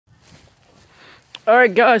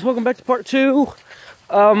Alright guys, welcome back to part 2.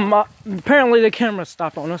 Apparently the camera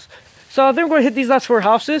stopped on us. So I think we're gonna hit these last 4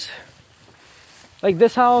 houses. Like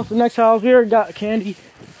this house, the next house. We already got candy.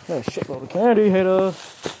 Got a shitload of candy hit us.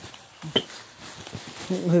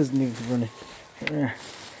 His knees running. Yeah.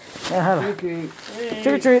 Trick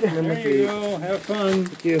or treat. There you go. Have fun.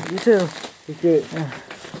 Thank you. You too. It's good.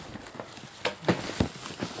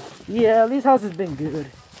 Yeah, these houses been good.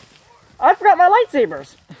 I forgot my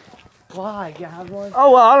lightsabers. Why? You have one?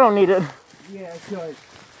 Oh well, I don't need it. Yeah, good.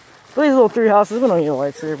 These little 3 houses, we don't need a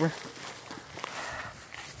lightsaber.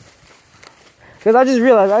 Because I just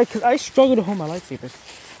realized, I struggle to hold my lightsabers.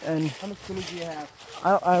 And How much food do you have?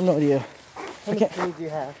 I have no idea. How much food do you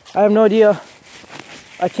have? I have no idea.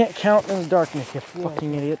 I can't count in the darkness, you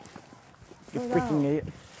fucking idiot. You freaking idiot.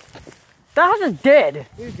 That house is dead.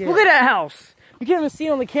 Look at that house. You can't even see it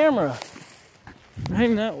on the camera.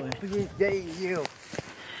 Hang that way. You.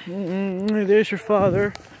 There's your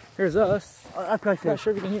father. Here's us. I'm Not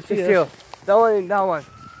sure if you can see you. us. That one, that one.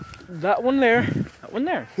 That one there. That one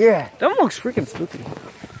there. Yeah. That one looks freaking spooky.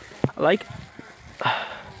 I like it.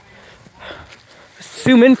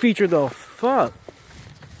 Zoom in feature though. Fuck.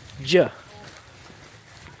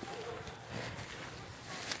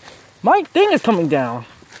 My thing is coming down.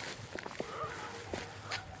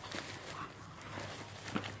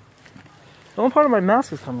 The one part of my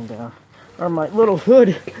mask is coming down. Or my little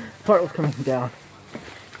hood part was coming down.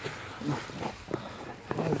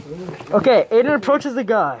 Okay, Aiden approaches the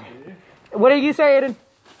guy. What did you say, Aiden?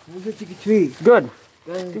 We'll get trick or treat. Good.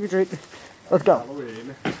 Trick or treat. Let's go.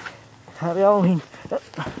 Happy Halloween.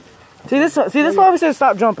 See this is why we said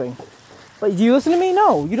stop jumping. But do you listen to me?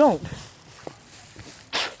 No, you don't.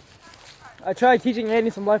 I tried teaching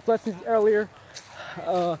Aiden some life lessons earlier.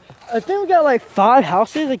 I think we got like 5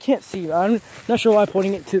 houses. I can't see. I'm not sure why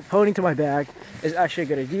pointing to my bag is actually a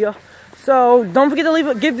good idea. So don't forget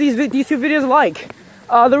to give these 2 videos a like.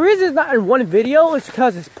 The reason it's not in one video is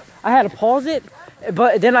because I had to pause it,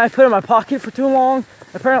 but then I put it in my pocket for too long.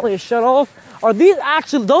 Apparently it shut off.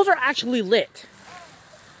 Those are actually lit.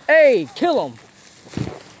 Hey, kill them.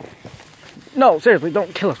 No, seriously,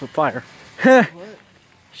 don't kill us with fire.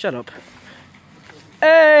 Shut up.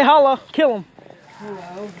 Hey, holla, kill them.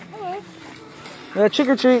 Hello. Trick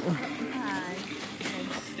or treat. Hi.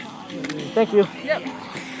 Thank you. Yep.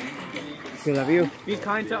 We love you. Be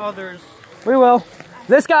kind to others. We will.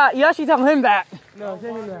 This guy, you actually tell him that. No,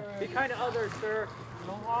 send him that. Be kind to others, sir.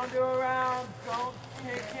 Don't wander around. Don't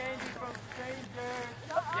take candy from strangers.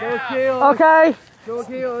 Don't kill. Okay. Don't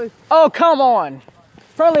kill. Oh, come on.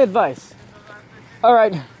 Friendly advice. All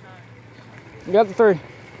right. You got the 3. Don't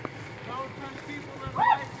turn people in the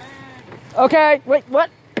right man. Okay. Wait, what?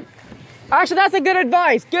 Actually, that's a good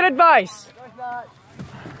advice. Good advice.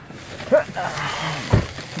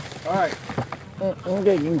 All right.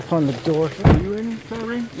 Okay, you can find the door. Are you in,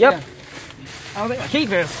 Terry? Yep. Yeah. I don't think my key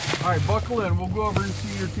fits. All right, buckle in. We'll go over and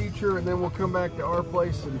see your teacher, and then we'll come back to our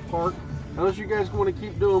place and park. Unless you guys want to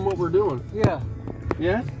keep doing what we're doing. Yeah.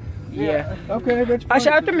 Yeah? Yeah. Okay, that's fine.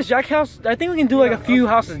 Actually, after Miss Jack's house, I think we can do like a few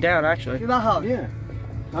houses down, actually. Get that house. Yeah.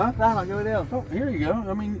 Huh? That house over there. Oh, here you go.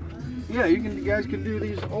 I mean, yeah, you guys can do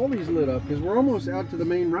all these lit up, because we're almost out to the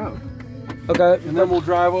main road. Okay. And then we'll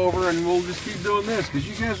drive over and we'll just keep doing this, because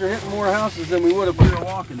you guys are hitting more houses than we would if we were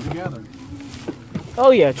walking together. Oh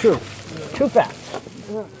yeah, true. True fact.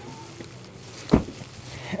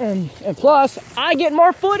 And plus, I get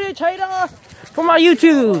more footage, Hater, for my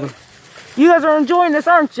YouTube. You guys are enjoying this,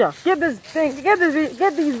 aren't you? Give these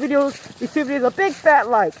videos, these 2 videos, a big fat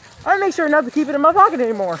like. I make sure not to keep it in my pocket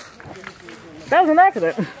anymore. That was an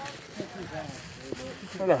accident.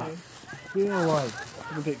 Okay.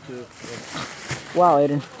 Wow,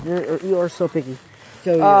 Aiden, you are so picky.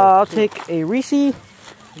 I'll take a Reese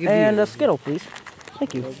and a Skittle, please.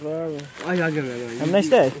 Thank you. I got another one. Have a nice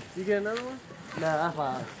day. You get another one? No, that's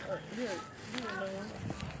fine.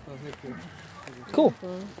 Cool.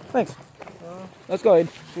 Thanks. Let's go,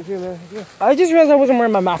 Aiden. I just realized I wasn't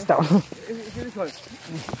wearing my mask down.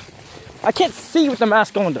 I can't see with the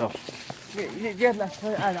mask on though. Yeah, let's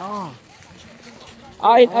put it on.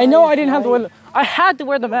 I know I didn't have to wear I had to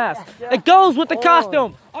wear the mask. It goes with the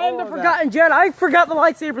costume. I am the forgotten Jedi. I forgot the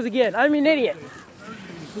lightsabers again. I'm an idiot.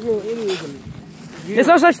 There's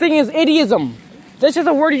no such thing as idiotism. That's just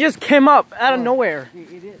a word that just came up out of nowhere.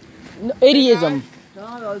 Idiotism.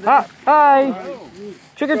 Hi.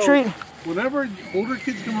 Trick or treat. Whenever older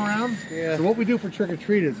kids come around, so what we do for trick or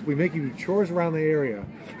treat is we make you do chores around the area.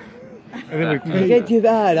 And then we pay You can't do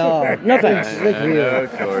that. No thanks. No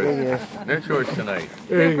chores. No chores tonight.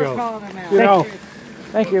 There you go. You know,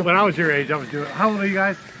 thank you. When I was your age, I was doing. How old are you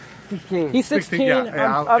guys? 16. He's 16.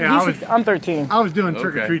 yeah, I'm 13. I was doing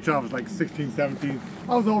trick or Okay. treats when I was like 16, 17.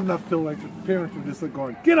 I was old enough to like the parents were just like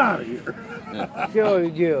going, "Get out of here!" Show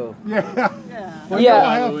you. Yeah. Well, Yeah. y'all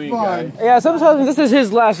have Halloween, fun. Yeah, sometimes this is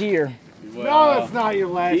his last year. No, it's not your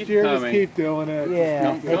last keep year. coming. Just keep doing it.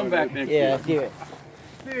 Yeah. Come back next Yeah, year. do it.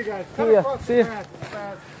 See you guys. See ya. See ya.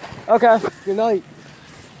 Okay. Good night.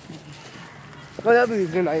 What up with you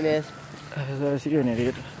good night, miss? You're an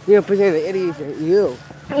idiot. You pretend the idiot is you.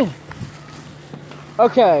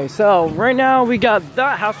 Okay, so right now we got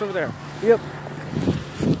that house over there. Yep.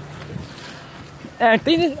 And I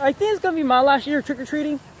think it's gonna be my last year of trick or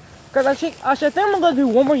treating, because I think I'm gonna do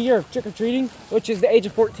one more year of trick or treating, which is the age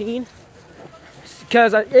of 14.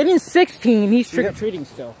 Because Aiden's 16, he's trick or treating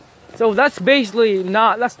still. So that's basically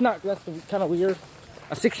that's kind of weird.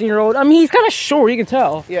 A 16-year-old. I mean, he's kind of short. You can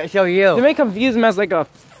tell. Yeah, show you. They may confuse him as like a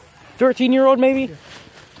 13-year-old maybe.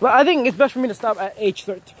 But I think it's best for me to stop at age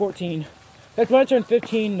 14. Like when I turn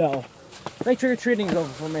 15, no. Like trick or treating is over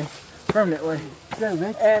for me permanently.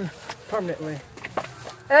 And permanently.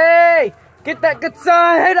 Hey, get that good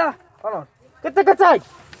side. Hold on. Get the good side.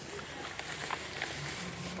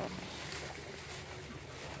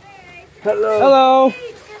 Hello. Hello.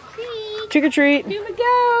 Trick or treat. Here we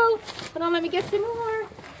go. Hold on, let me get some more.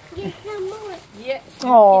 Get some more. Yeah.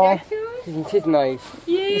 Aww. She's nice.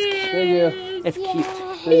 Yeah. It's cute.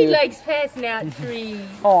 He likes passing out trees.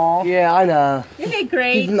 Aww. Yeah, I know. Isn't it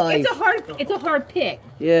great? He's nice. It's a hard pick.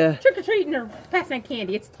 Yeah, Trick or treating or passing out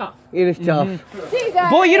candy, it's tough. it is tough. See you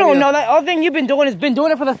guys. Boy, you don't know that. Other thing you've been doing has been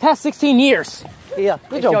doing it for the past 16 years. Yeah,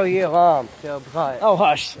 Good show job. you, So, bye. Oh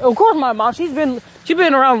hush. Of course my mom, she's been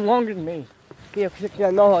around longer than me.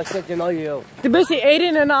 Yeah, no, I said you know you. Basically,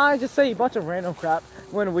 Aiden and I just say a bunch of random crap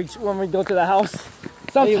when we go to the house.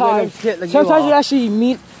 random Sometimes, shit like you sometimes we are. actually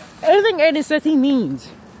mean everything Aiden says he means.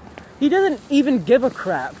 He doesn't even give a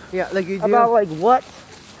crap Yeah, like you do. about like what.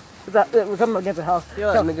 We're coming against the house.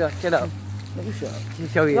 Yeah, So, nigga, get up. you shut up.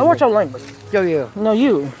 Show you. Now watch your language. Show you. No,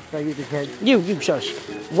 you. Show you the kid. You shush.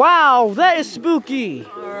 Wow, that is spooky.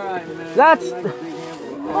 Alright, man. That's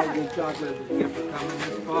Chocolate as a gift for coming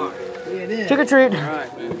this far. Yeah, it is. trick or treat.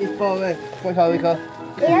 Alright, man. It's for me. What's how we go?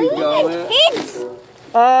 There you go,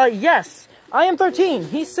 man. Yes. I am 13.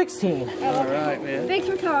 He's 16. Alright, man. Thanks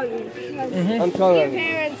for calling. I'm calling.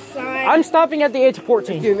 Parents, son. I'm stopping at the age of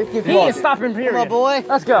 14. Let's keep He is stopping, period. Come on, boy.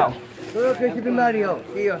 Let's go. Look at the Mario.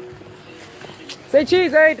 Here. Say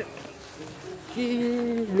cheese, Aid.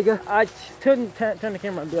 Nigga. I turn the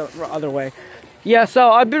camera the other way. Yeah,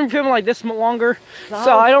 so I've been filming like this longer,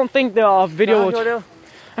 so I don't think the video will...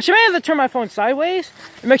 I should maybe have to turn my phone sideways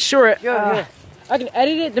and make sure it, Yeah. I can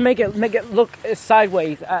edit it to make it look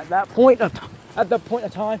sideways at that point of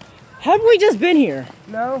time. Have we just been here?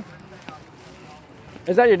 No.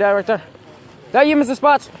 Is that your dad right there? Is that you, Mr.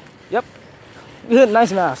 Spots? Yep.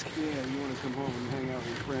 Nice mask. Yeah, you want to come home and hang out with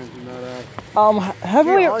your friends and not out.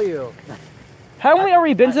 Haven't Where are you? we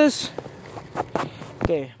already been to this?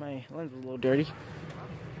 Okay, my lens is a little dirty.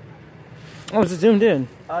 Oh, it's zoomed in.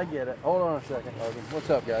 I get it. Hold on a second, Logan. What's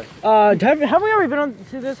up, guys? Have we already been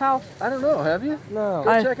to this house? I don't know. Have you? No.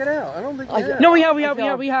 Go check it out. I don't think you have. No, we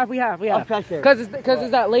have. I'll catch it. Because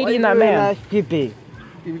it's that lady and that Very man. nice Pee-pee.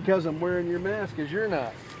 Because I'm wearing your mask, because you're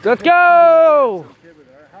not. Let's go!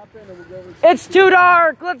 It's too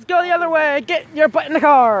dark. Let's go the other way. Get your butt in the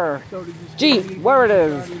car. So did you Gee, where it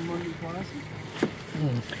is.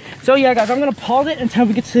 So yeah, guys, I'm gonna pause it until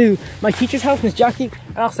we get to my teacher's house, Miss Jackie,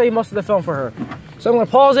 and I'll save most of the film for her. So I'm gonna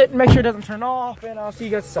pause it, make sure it doesn't turn off, and I'll see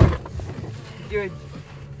you guys soon. Dude.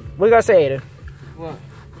 What do you gotta say, Aiden?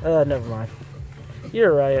 What? Never mind.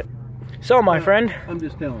 You're right. So, my friend. I'm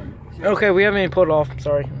just telling you. Okay, we haven't even put it off.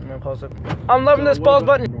 Sorry, I'm gonna pause it. I'm loving this What pause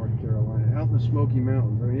about button. North Carolina, out in the Smoky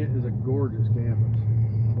Mountains. I mean, it is a gorgeous campus.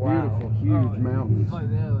 Beautiful, huge mountains.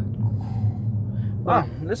 Wow,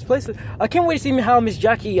 this place is, I can't wait to see how Miss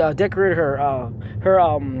Jackie decorated her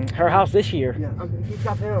house this year.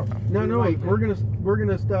 No, wait. We're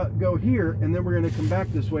gonna go here, and then we're gonna come back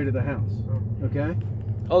this way to the house. Okay.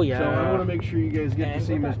 Oh yeah. So I want to make sure you guys get to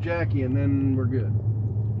see Miss Jackie, and then we're good.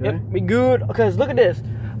 Okay? Yep, be good. Because look at this.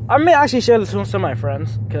 I may actually share this with some of my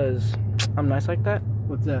friends because I'm nice like that.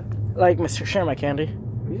 What's that? Like Mr. Share my candy.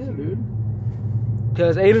 Yeah, dude.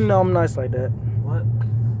 Because Aiden know I'm nice like that.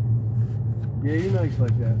 Yeah, you're nice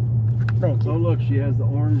like that. Thank Oh you. look, she has the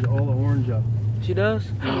orange, all the orange up. She does?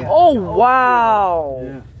 Yeah. Oh wow.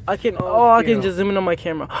 Yeah. I can Oh, can just zoom in on my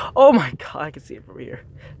camera. Oh my god, I can see it from here.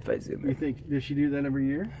 If I zoom You in. think does she do that every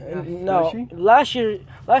year? No. Does she?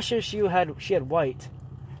 Last year she had white.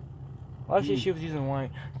 Last year she was using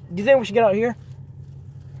white. Do you think we should get out here?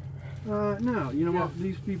 No. You know what?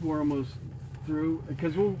 These people are almost through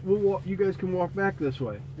because we'll walk. You guys can walk back this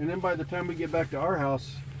way, and then by the time we get back to our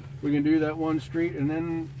house, we can do that one street, and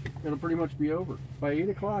then it'll pretty much be over by 8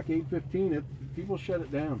 o'clock, 8:15. People shut it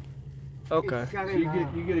down. Okay. So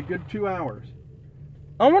you get a good 2 hours.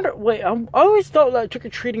 I wonder. Wait, I always thought that trick or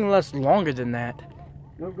treating lasts longer than that.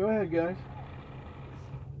 No, go ahead, guys.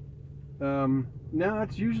 Now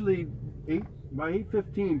it's usually 8 by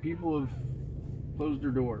 8:15. People have closed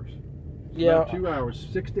their doors. Yeah. About 2 hours,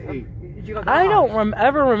 6 to 8. I don't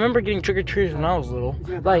ever remember getting trick or treaters when I was little.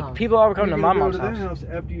 Like people always come to my mom's Go to house. their house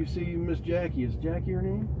after you see Miss Jackie. Is Jackie her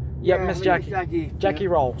name? Yep, Miss Jackie. Jackie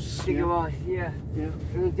Rolls. Yeah.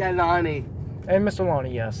 And that Lonnie. And Mr.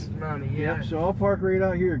 Lonnie, yes. Lonnie, yeah. Yep. So I'll park right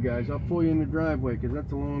out here, guys. I'll pull you in the driveway because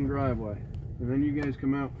that's a long driveway, and then you guys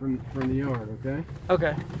come out from the yard. Okay?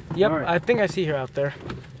 Okay. Yep, All right. I think I see her out there.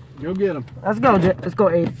 Go get them. Let's go, let's go,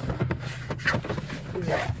 Abe.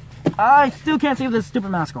 I still can't see with this stupid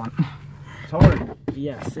mask on. It's hard.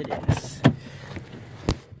 Yes, it is.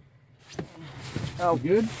 Oh,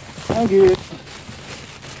 good. I'm good.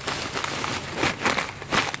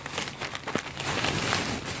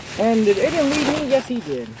 And did Aiden leave me? Yes, he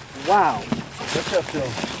did. Wow. What's up,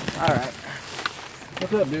 Phil? All right.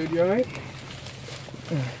 What's up, dude? You all right?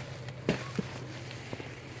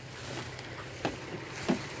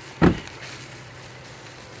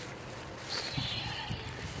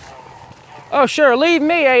 Oh, sure. Leave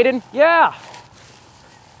me, Aiden. Yeah.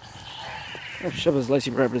 Oh, shove his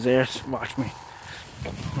lacy right up his ears. Watch me.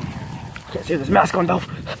 Can't see this mask on though.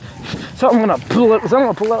 So I'm gonna pull it. So I'm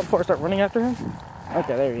gonna pull it up before I start running after him.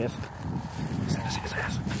 Okay, there he is. See his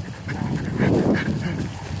ass.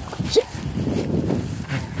 Shit.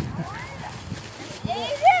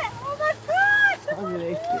 Oh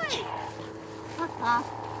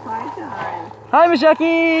my gosh! Hi, Miss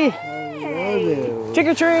Jackie. Trick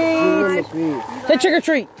or treat. Say trick or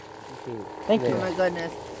treat. Thank Oh you. my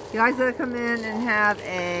goodness. You guys gotta come in and have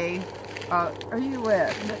a, are you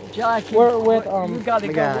with? Jackie. We're with, You gotta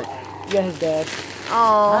go. yeah, his dad.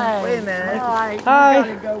 Oh, Hi. wait a minute. Hi. Hi. You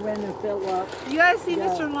gotta go in and fill up. You guys see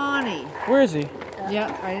Mr. Lonnie? Where is he?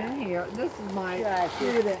 Yeah, right in here. This is my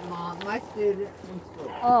student, Mom. My student from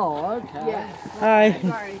school. Oh, okay. Yeah. Hi.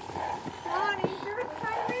 Sorry. Lonnie, there's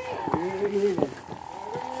Tyree.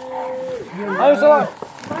 Hi, Mr. Lonnie.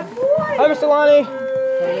 Hi, Mr. Lonnie.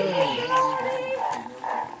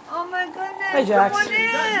 Oh my goodness. Hey, Jax. Come on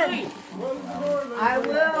in. I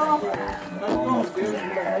will.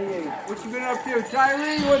 What you been up to,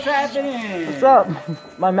 Tyree? What's happening? What's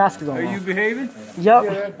up? My mask is on. Are you behaving?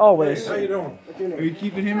 Yep, always. Are you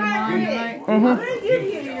keeping him in line tonight? I'm gonna give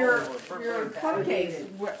you your cupcakes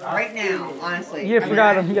right now, honestly. You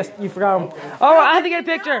forgot him. Yes, you forgot him. Oh, I have to get a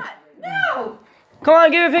picture. No. Come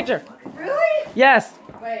on, give me a picture. Really? Yes.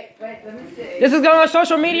 Wait, let me see. This is going on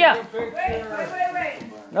social media. Wait.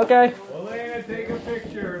 Okay. Elena, take a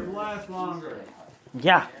picture. It'll last longer.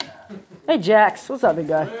 Yeah. Hey, Jax. What's up, big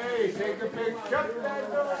guy? Hey, take a picture. Shut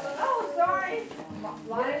that door. Oh, sorry.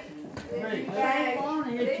 What? Hey. Bag.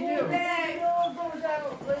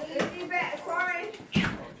 Sorry.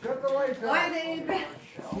 Shut the lights Why off. they need bag?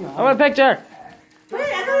 I want a picture.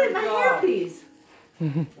 Wait, I don't have my hairpiece.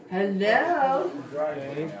 Hello.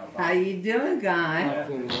 How you doing, guy?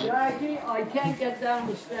 Jackie, I can't get down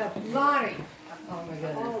the steps. Lonnie. Oh my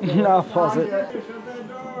goodness. No, I'll pause it. Shut that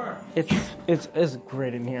door. It's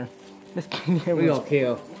great in here. This We gonna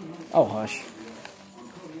kill. Oh, hush.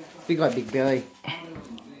 We got Big Billy.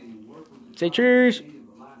 Say cheers.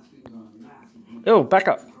 Oh, back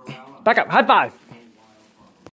up. Back up. High five.